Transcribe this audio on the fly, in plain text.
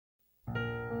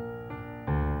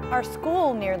Our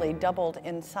school nearly doubled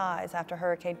in size after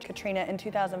Hurricane Katrina in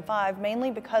 2005, mainly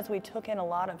because we took in a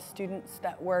lot of students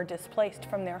that were displaced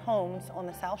from their homes on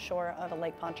the south shore of the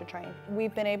Lake Pontchartrain.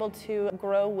 We've been able to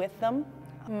grow with them.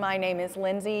 My name is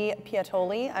Lindsey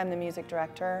Piatolly. I'm the music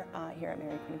director here at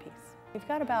Mary Queen of Peace. We've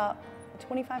got about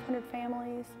 2,500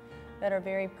 families that are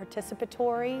very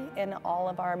participatory in all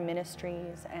of our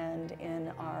ministries and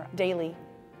in our daily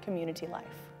community life.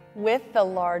 With the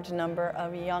large number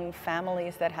of young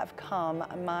families that have come,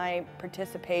 my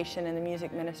participation in the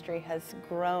music ministry has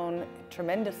grown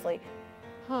tremendously.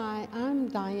 Hi, I'm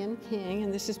Diane King,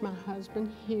 and this is my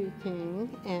husband, Hugh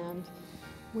King, and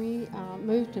we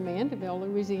moved to Mandeville,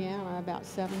 Louisiana about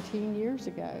 17 years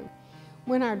ago.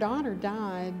 When our daughter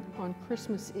died on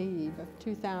Christmas Eve of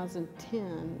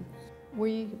 2010,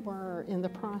 we were in the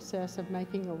process of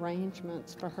making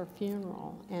arrangements for her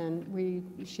funeral, and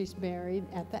she's buried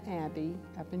at the Abbey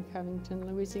up in Covington,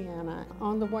 Louisiana.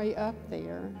 On the way up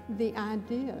there, the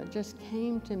idea just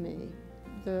came to me,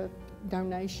 the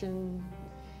donation,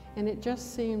 and it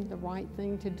just seemed the right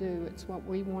thing to do. It's what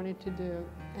we wanted to do,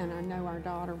 and I know our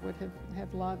daughter would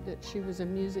have loved it. She was a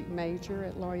music major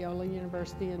at Loyola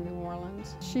University in New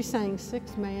Orleans. She sang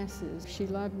 6 masses. She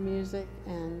loved music,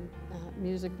 and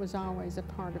music was always a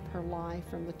part of her life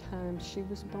from the time she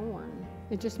was born.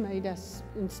 It just made us,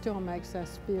 and still makes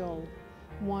us, feel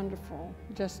wonderful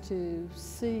just to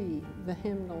see the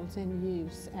hymnals in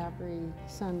use every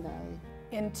Sunday.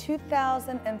 In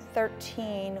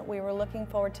 2013, we were looking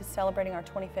forward to celebrating our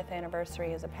 25th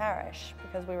anniversary as a parish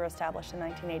because we were established in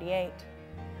 1988.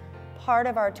 Part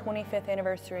of our 25th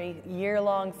anniversary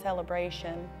year-long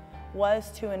celebration was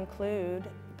to include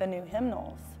the new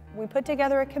hymnals. We put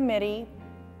together a committee.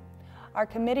 Our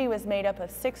committee was made up of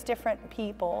 6 different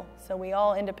people, so we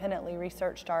all independently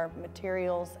researched our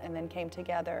materials and then came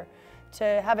together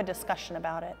to have a discussion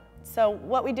about it. So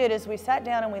what we did is we sat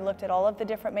down and we looked at all of the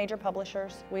different major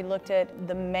publishers. We looked at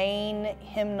the main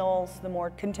hymnals, the more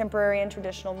contemporary and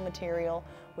traditional material,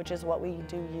 which is what we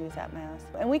do use at Mass.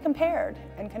 And we compared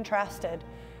and contrasted.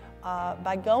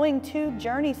 By going to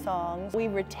Journeysongs, we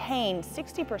retained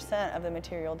 60% of the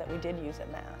material that we did use at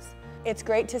Mass. It's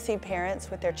great to see parents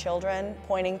with their children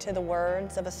pointing to the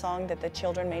words of a song that the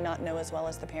children may not know as well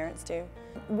as the parents do.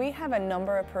 We have a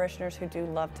number of parishioners who do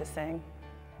love to sing,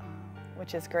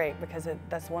 which is great because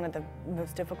that's one of the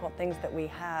most difficult things that we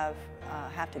have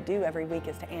to do every week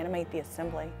is to animate the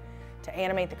assembly, to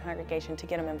animate the congregation, to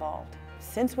get them involved.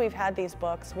 Since we've had these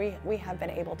books, we have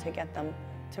been able to get them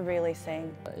to really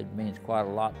sing. It means quite a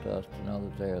lot to us to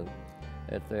know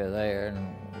that they're there,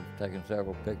 and we've taken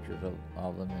several pictures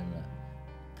of them in the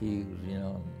pews, you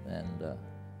know, and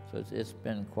so it's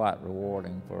been quite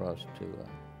rewarding for us to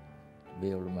be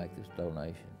able to make this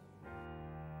donation.